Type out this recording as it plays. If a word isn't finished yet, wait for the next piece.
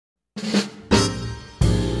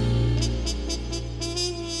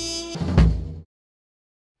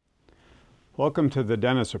Welcome to the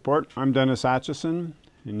Dennis Report. I'm Dennis Atchison,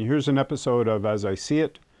 and here's an episode of As I See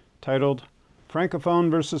It, titled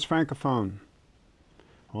Francophone versus Francophone,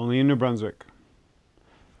 only in New Brunswick.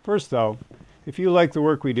 First though, if you like the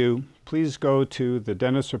work we do, please go to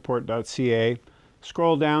thedennisreport.ca,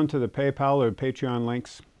 scroll down to the PayPal or Patreon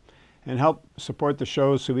links, and help support the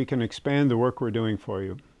show so we can expand the work we're doing for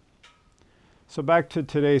you. So back to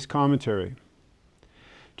today's commentary.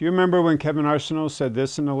 Do you remember when Kevin Arseneau said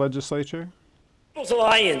this in the legislature? People's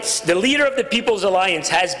Alliance, the leader of the People's Alliance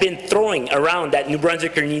has been throwing around that New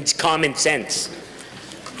Brunswicker needs common sense.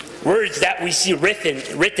 Words that we see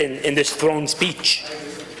written in this throne speech.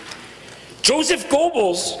 Joseph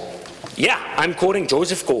Goebbels, yeah, I'm quoting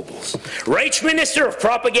Joseph Goebbels, Reich Minister of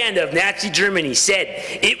Propaganda of Nazi Germany, said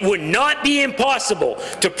it would not be impossible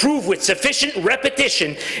to prove with sufficient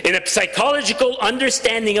repetition in a psychological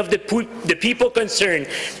understanding of the people concerned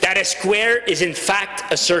that a square is in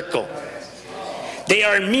fact a circle. They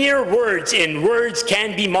are mere words, and words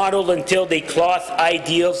can be modeled until they cloth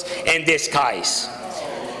ideals and disguise.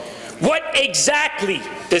 What exactly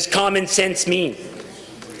does common sense mean?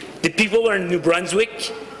 The people are in New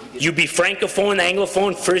Brunswick, you be Francophone,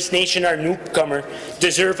 Anglophone, First Nation, or newcomer,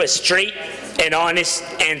 deserve a straight and honest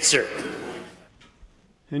answer.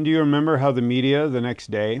 And do you remember how the media the next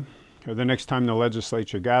day, or the next time the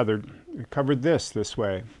legislature gathered, covered this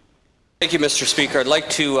way? Thank you, Mr. Speaker. I'd like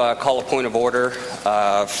to call a point of order.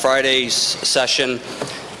 Friday's session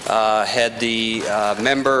had the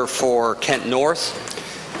member for Kent North,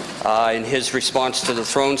 in his response to the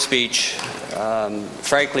throne speech,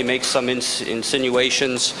 frankly make some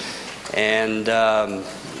insinuations and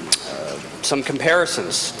some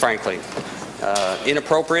comparisons, frankly,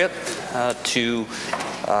 inappropriate to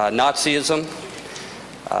Nazism.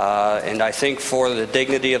 And I think for the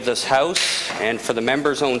dignity of this House and for the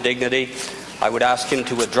member's own dignity, I would ask him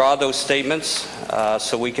to withdraw those statements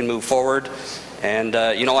so we can move forward. And,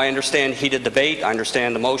 you know, I understand heated debate, I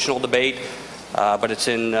understand emotional debate, but it's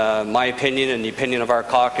in my opinion and the opinion of our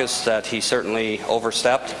caucus that he certainly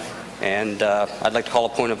overstepped. And I'd like to call a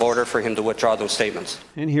point of order for him to withdraw those statements.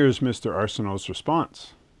 And here's Mr. Arseneau's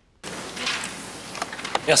response.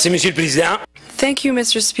 Merci, Monsieur le Président. Thank you,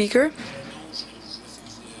 Mr. Speaker.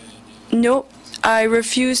 No, I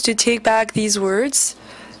refuse to take back these words.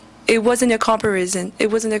 It wasn't a comparison.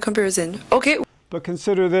 It wasn't a comparison. Okay. But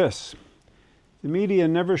consider this. The media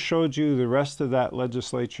never showed you the rest of that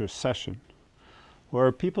legislature session, where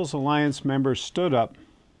a People's Alliance member stood up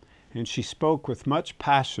and she spoke with much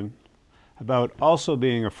passion about also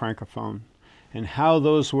being a Francophone and how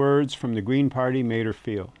those words from the Green Party made her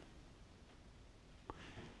feel.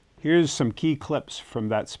 Here's some key clips from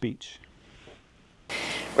that speech.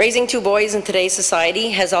 Raising two boys in today's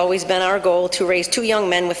society has always been our goal, to raise two young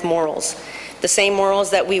men with morals, the same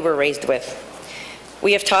morals that we were raised with.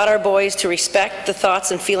 We have taught our boys to respect the thoughts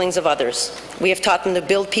and feelings of others. We have taught them to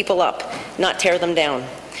build people up, not tear them down.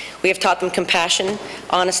 We have taught them compassion,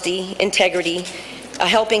 honesty, integrity, a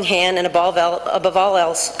helping hand, and above all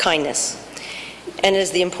else, kindness. And it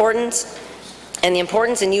is the importance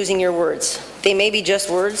in using your words. They may be just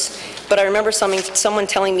words, but I remember someone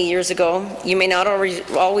telling me years ago, you may not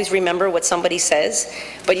always remember what somebody says,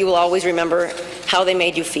 but you will always remember how they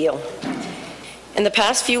made you feel. In the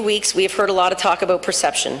past few weeks, we have heard a lot of talk about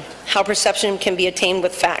perception, how perception can be attained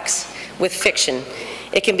with facts, with fiction.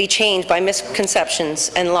 It can be changed by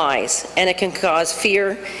misconceptions and lies, and it can cause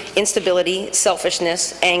fear, instability,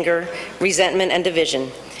 selfishness, anger, resentment, and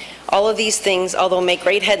division. All of these things, although make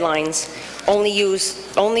great headlines,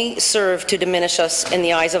 only serve to diminish us in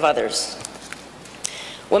the eyes of others.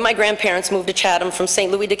 When my grandparents moved to Chatham from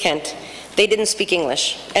St. Louis to Kent, they didn't speak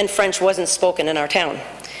English, and French wasn't spoken in our town.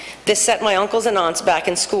 This set my uncles and aunts back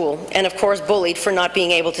in school, and of course bullied for not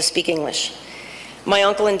being able to speak English. My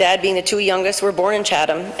uncle and dad, being the two youngest, were born in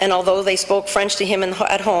Chatham, and although they spoke French to him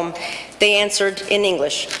at home, they answered in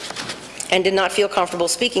English and did not feel comfortable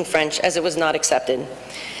speaking French as it was not accepted.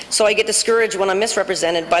 So I get discouraged when I'm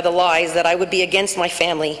misrepresented by the lies that I would be against my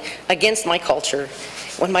family, against my culture,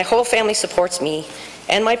 when my whole family supports me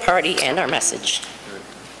and my party and our message.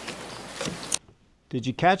 Did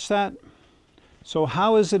you catch that? So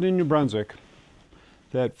how is it in New Brunswick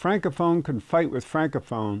that Francophone can fight with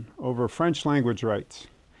Francophone over French language rights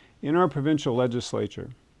in our provincial legislature?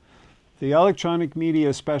 The electronic media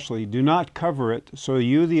especially do not cover it so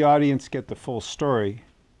you, the audience, get the full story.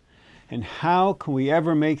 And how can we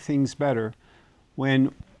ever make things better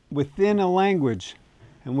when within a language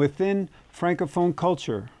and within Francophone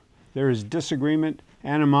culture there is disagreement,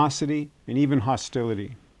 animosity, and even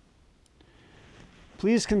hostility?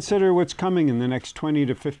 Please consider what's coming in the next 20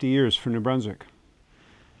 to 50 years for New Brunswick.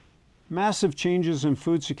 Massive changes in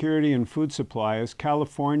food security and food supply as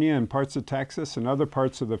California and parts of Texas and other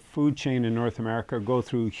parts of the food chain in North America go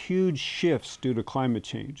through huge shifts due to climate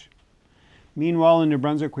change. Meanwhile, in New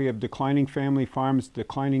Brunswick, we have declining family farms,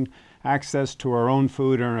 declining access to our own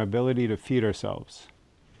food and our ability to feed ourselves.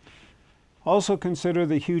 Also consider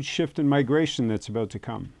the huge shift in migration that's about to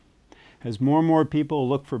come, as more and more people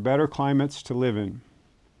look for better climates to live in.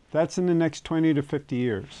 That's in the next 20 to 50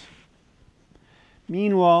 years.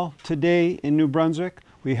 Meanwhile, today in New Brunswick,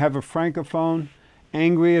 we have a Francophone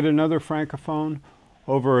angry at another Francophone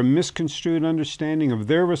over a misconstrued understanding of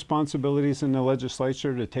their responsibilities in the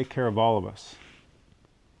legislature to take care of all of us.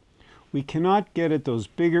 We cannot get at those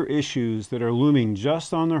bigger issues that are looming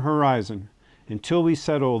just on the horizon until we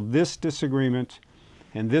settle this disagreement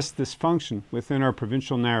and this dysfunction within our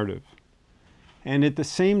provincial narrative. And at the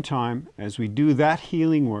same time, as we do that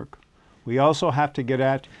healing work, we also have to get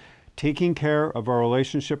at taking care of our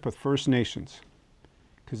relationship with First Nations.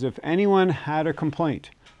 Because if anyone had a complaint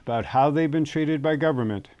about how they've been treated by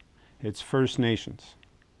government, it's First Nations.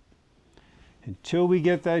 Until we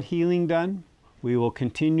get that healing done, we will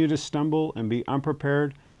continue to stumble and be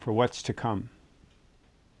unprepared for what's to come.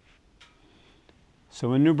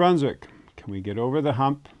 So in New Brunswick, can we get over the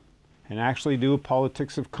hump and actually do a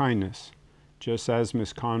politics of kindness, just as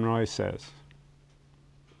Ms. Conroy says?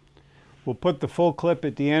 We'll put the full clip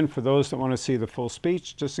at the end for those that want to see the full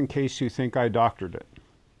speech, just in case you think I doctored it.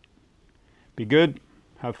 Be good,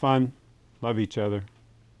 have fun, love each other.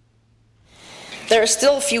 There are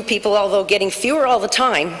still a few people, although getting fewer all the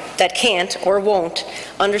time, that can't or won't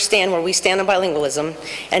understand where we stand on bilingualism,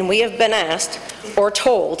 and we have been asked or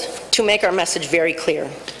told to make our message very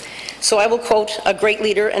clear. So I will quote a great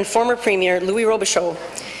leader and former Premier, Louis Robichaud,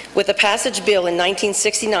 with a passage bill in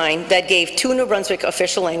 1969 that gave 2 New Brunswick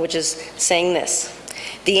official languages, saying this: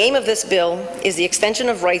 "The aim of this bill is the extension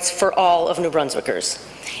of rights for all of New Brunswickers.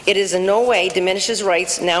 It is in no way diminishes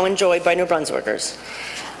rights now enjoyed by New Brunswickers.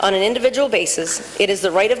 On an individual basis, it is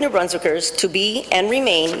the right of New Brunswickers to be and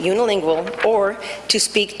remain unilingual or to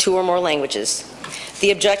speak 2 or more languages.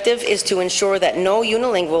 The objective is to ensure that no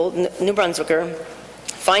unilingual New Brunswicker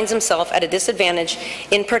finds himself at a disadvantage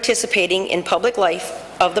in participating in public life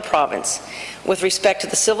of the province. With respect to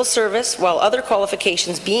the civil service, while other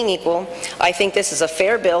qualifications being equal, I think this is a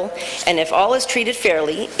fair bill, and if all is treated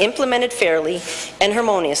fairly, implemented fairly and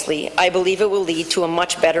harmoniously, I believe it will lead to a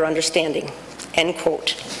much better understanding." End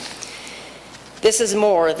quote. This is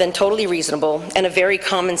more than totally reasonable and a very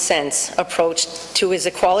common sense approach to his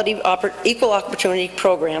equal opportunity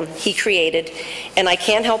program he created, and I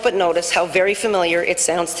can't help but notice how very familiar it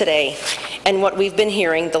sounds today and what we've been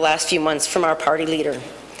hearing the last few months from our party leader.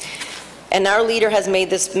 And our leader has made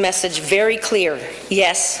this message very clear,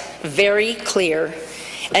 yes, very clear,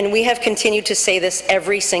 and we have continued to say this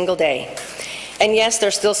every single day. And yes, there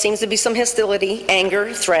still seems to be some hostility,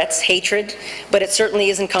 anger, threats, hatred, but it certainly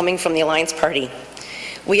isn't coming from the Alliance Party.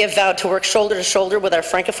 We have vowed to work shoulder to shoulder with our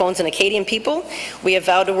Francophones and Acadian people. We have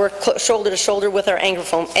vowed to work shoulder to shoulder with our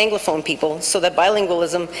Anglophone people so that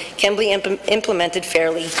bilingualism can be implemented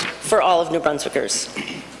fairly for all of New Brunswickers.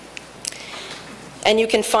 And you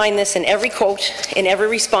can find this in every quote, in every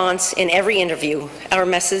response, in every interview. Our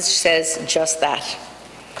message says just that.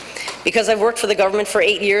 Because I've worked for the government for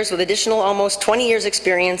 8 years with additional almost 20 years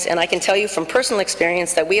experience, and I can tell you from personal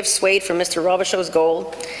experience that we have swayed from Mr. Robichaud's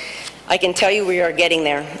goal. I can tell you we are getting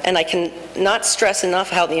there, and I cannot stress enough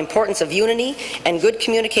how the importance of unity and good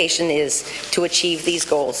communication is to achieve these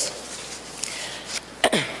goals.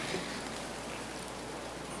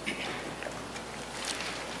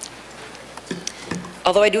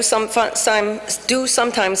 Although I do sometimes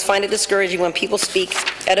find it discouraging when people speak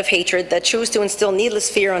out of hatred that choose to instill needless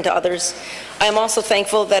fear onto others, I am also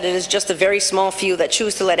thankful that it is just a very small few that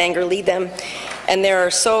choose to let anger lead them, and there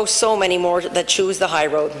are so many more that choose the high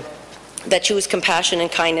road, that choose compassion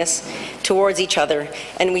and kindness towards each other,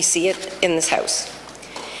 and we see it in this House.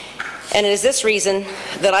 And it is this reason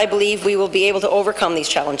that I believe we will be able to overcome these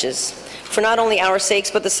challenges, for not only our sakes,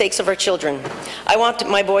 but the sakes of our children. I want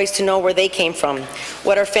my boys to know where they came from,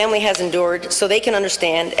 what our family has endured, so they can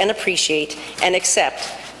understand and appreciate and accept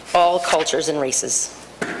all cultures and races.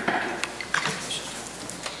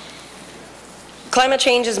 Climate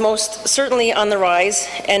change is most certainly on the rise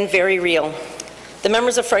and very real. The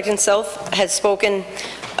members of Fredericton South has spoken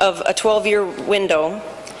of a 12-year window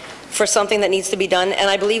for something that needs to be done, and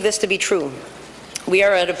I believe this to be true. We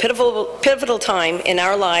are at a pivotal time in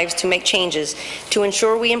our lives to make changes to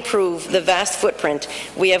ensure we improve the vast footprint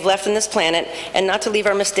we have left on this planet, and not to leave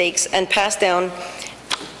our mistakes and pass them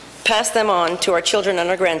on to our children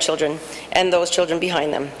and our grandchildren and those children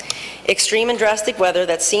behind them. Extreme and drastic weather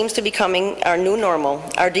that seems to be becoming our new normal,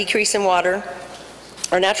 our decrease in water,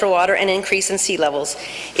 our natural water, and increase in sea levels.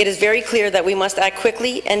 It is very clear that we must act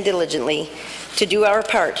quickly and diligently to do our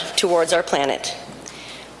part towards our planet.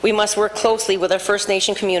 We must work closely with our First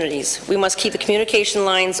Nation communities. We must keep the communication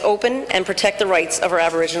lines open and protect the rights of our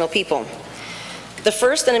Aboriginal people. The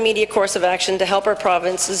first and immediate course of action to help our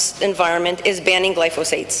province's environment is banning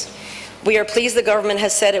glyphosates. We are pleased the government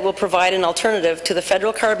has said it will provide an alternative to the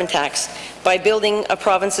federal carbon tax by building a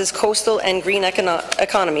province's coastal and green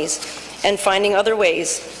economies and finding other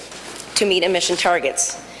ways to meet emission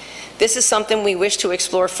targets. This is something we wish to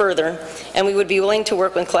explore further, and we would be willing to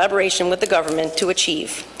work in collaboration with the government to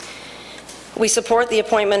achieve. We support the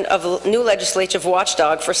appointment of a new legislative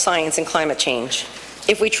watchdog for science and climate change.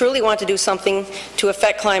 If we truly want to do something to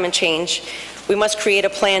affect climate change, we must create a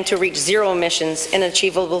plan to reach zero emissions in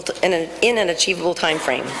an achievable time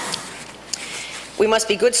frame. We must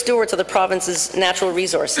be good stewards of the province's natural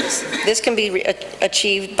resources. This can be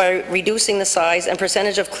achieved by reducing the size and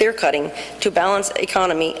percentage of clear-cutting to balance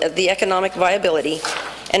the economic viability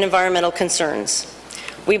and environmental concerns.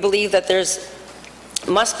 We believe that there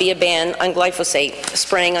must be a ban on glyphosate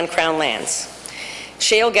spraying on Crown lands.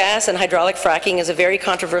 Shale gas and hydraulic fracking is a very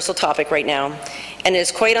controversial topic right now, and it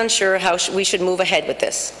is quite unsure how we should move ahead with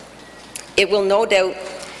this. It is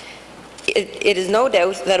no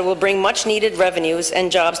doubt that it will bring much needed revenues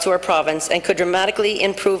and jobs to our province and could dramatically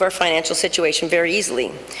improve our financial situation very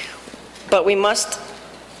easily. But we must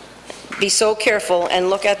be so careful and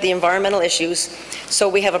look at the environmental issues so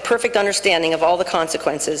we have a perfect understanding of all the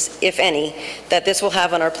consequences, if any, that this will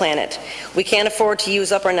have on our planet. We can't afford to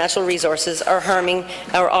use up our natural resources or harming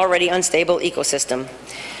our already unstable ecosystem.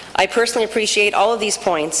 I personally appreciate all of these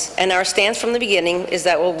points, and our stance from the beginning is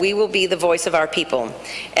that we will be the voice of our people.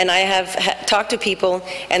 And I have talked to people,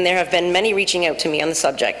 and there have been many reaching out to me on the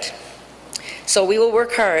subject. So we will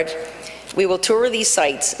work hard. We will tour these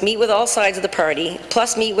sites, meet with all sides of the party,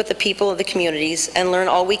 plus meet with the people of the communities and learn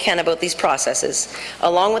all we can about these processes,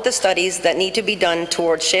 along with the studies that need to be done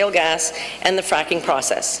towards shale gas and the fracking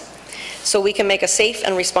process, so we can make a safe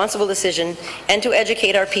and responsible decision and to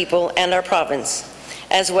educate our people and our province.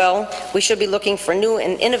 As well, we should be looking for new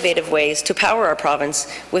and innovative ways to power our province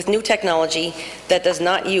with new technology that does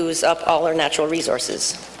not use up all our natural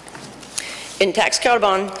resources. Une taxe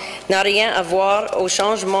carbone n'a rien à voir au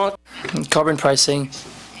changement. Carbon pricing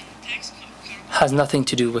has nothing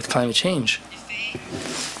to do with climate change.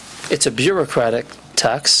 It's a bureaucratic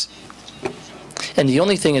tax, and the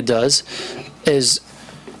only thing it does is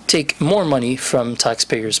take more money from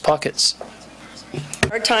taxpayers' pockets.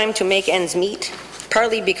 Hard time to make ends meet,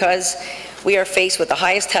 partly because we are faced with the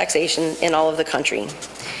highest taxation in all of the country.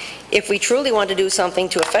 If we truly want to do something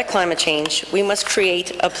to affect climate change, we must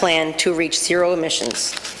create a plan to reach zero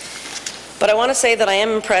emissions. But I want to say that I am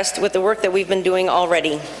impressed with the work that we've been doing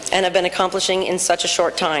already and have been accomplishing in such a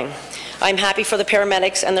short time. I'm happy for the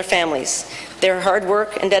paramedics and their families. Their hard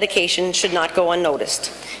work and dedication should not go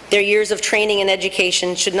unnoticed. Their years of training and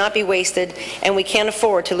education should not be wasted, and we can't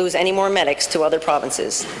afford to lose any more medics to other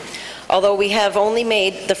provinces. Although we have only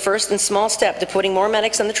made the first and small step to putting more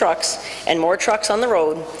medics in the trucks and more trucks on the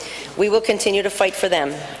road, we will continue to fight for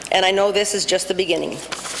them, and I know this is just the beginning.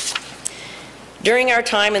 During our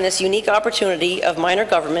time in this unique opportunity of a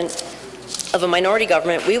minority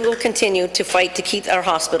government, we will continue to fight to keep our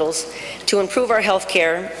hospitals, to improve our health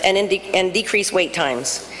care, and decrease wait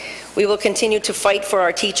times. We will continue to fight for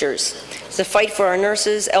our teachers, to fight for our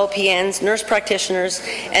nurses, LPNs, nurse practitioners,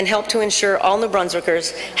 and help to ensure all New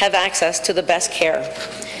Brunswickers have access to the best care.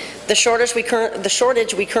 The shortage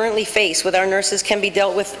we currently face with our nurses can be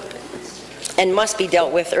dealt with and must be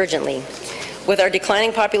dealt with urgently. With our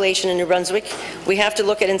declining population in New Brunswick, we have to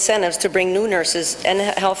look at incentives to bring new nurses and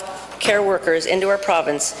health care workers into our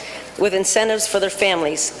province with incentives for their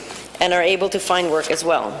families and are able to find work as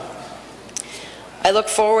well. I look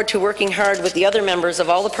forward to working hard with the other members of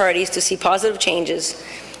all the parties to see positive changes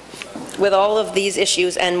with all of these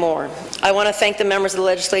issues and more. I want to thank the members of the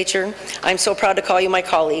legislature. I'm so proud to call you my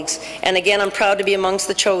colleagues. And again, I'm proud to be amongst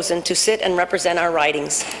the chosen to sit and represent our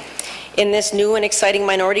ridings. In this new and exciting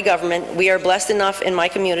minority government, we are blessed enough in my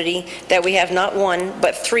community that we have not one,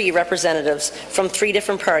 but 3 representatives from 3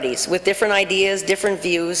 different parties with different ideas, different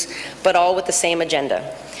views, but all with the same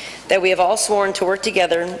agenda. That we have all sworn to work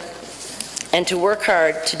together and to work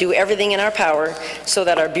hard to do everything in our power so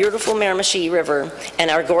that our beautiful Miramichi River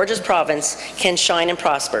and our gorgeous province can shine and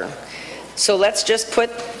prosper. So let's just put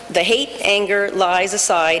the hate, anger, lies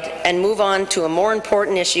aside and move on to more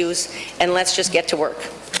important issues, and let's just get to work.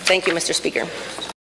 Thank you, Mr. Speaker.